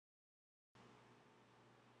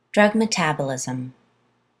Drug metabolism.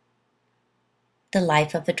 The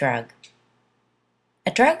life of a drug.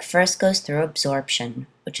 A drug first goes through absorption,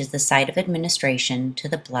 which is the site of administration, to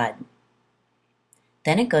the blood.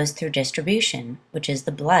 Then it goes through distribution, which is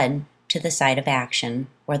the blood to the site of action,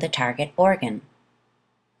 or the target organ.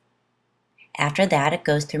 After that, it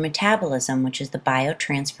goes through metabolism, which is the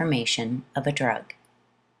biotransformation of a drug.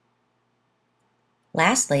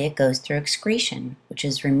 Lastly, it goes through excretion, which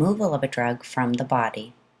is removal of a drug from the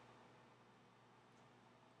body.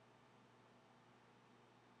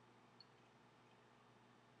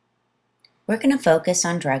 We're going to focus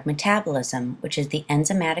on drug metabolism, which is the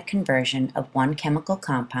enzymatic conversion of one chemical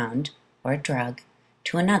compound, or drug,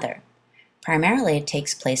 to another. Primarily, it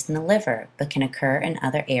takes place in the liver, but can occur in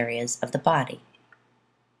other areas of the body.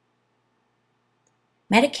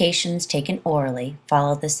 Medications taken orally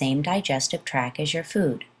follow the same digestive tract as your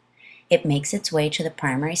food. It makes its way to the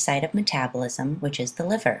primary site of metabolism, which is the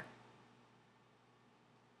liver.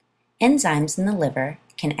 Enzymes in the liver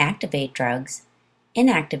can activate drugs,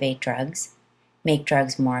 inactivate drugs, make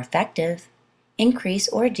drugs more effective, increase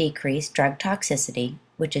or decrease drug toxicity,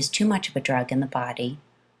 which is too much of a drug in the body,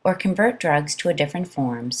 or convert drugs to a different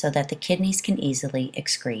form so that the kidneys can easily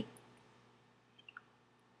excrete.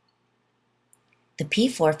 The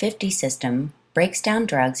P450 system breaks down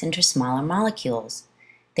drugs into smaller molecules.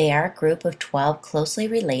 They are a group of 12 closely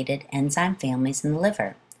related enzyme families in the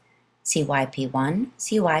liver. CYP1,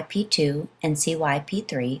 CYP2, and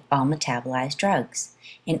CYP3 all metabolize drugs,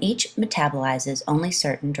 and each metabolizes only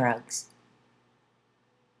certain drugs.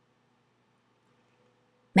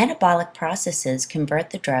 Metabolic processes convert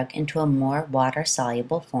the drug into a more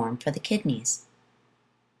water-soluble form for the kidneys.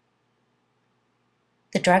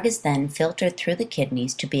 The drug is then filtered through the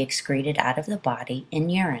kidneys to be excreted out of the body in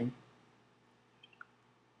urine.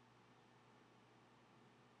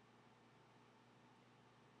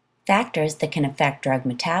 Factors that can affect drug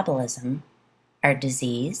metabolism are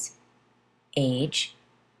disease, age,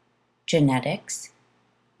 genetics,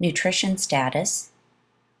 nutrition status,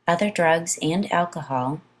 other drugs and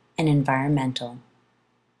alcohol, and environmental.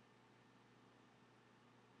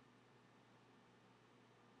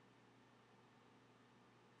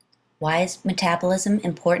 Why is metabolism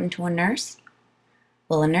important to a nurse?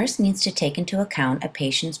 Well, a nurse needs to take into account a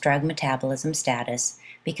patient's drug metabolism status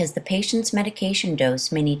because the patient's medication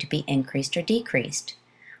dose may need to be increased or decreased,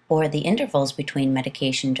 or the intervals between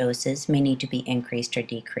medication doses may need to be increased or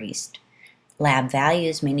decreased. Lab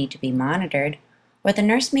values may need to be monitored, or the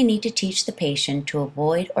nurse may need to teach the patient to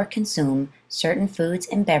avoid or consume certain foods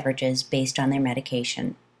and beverages based on their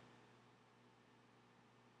medication.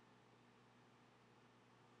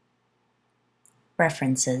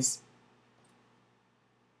 References.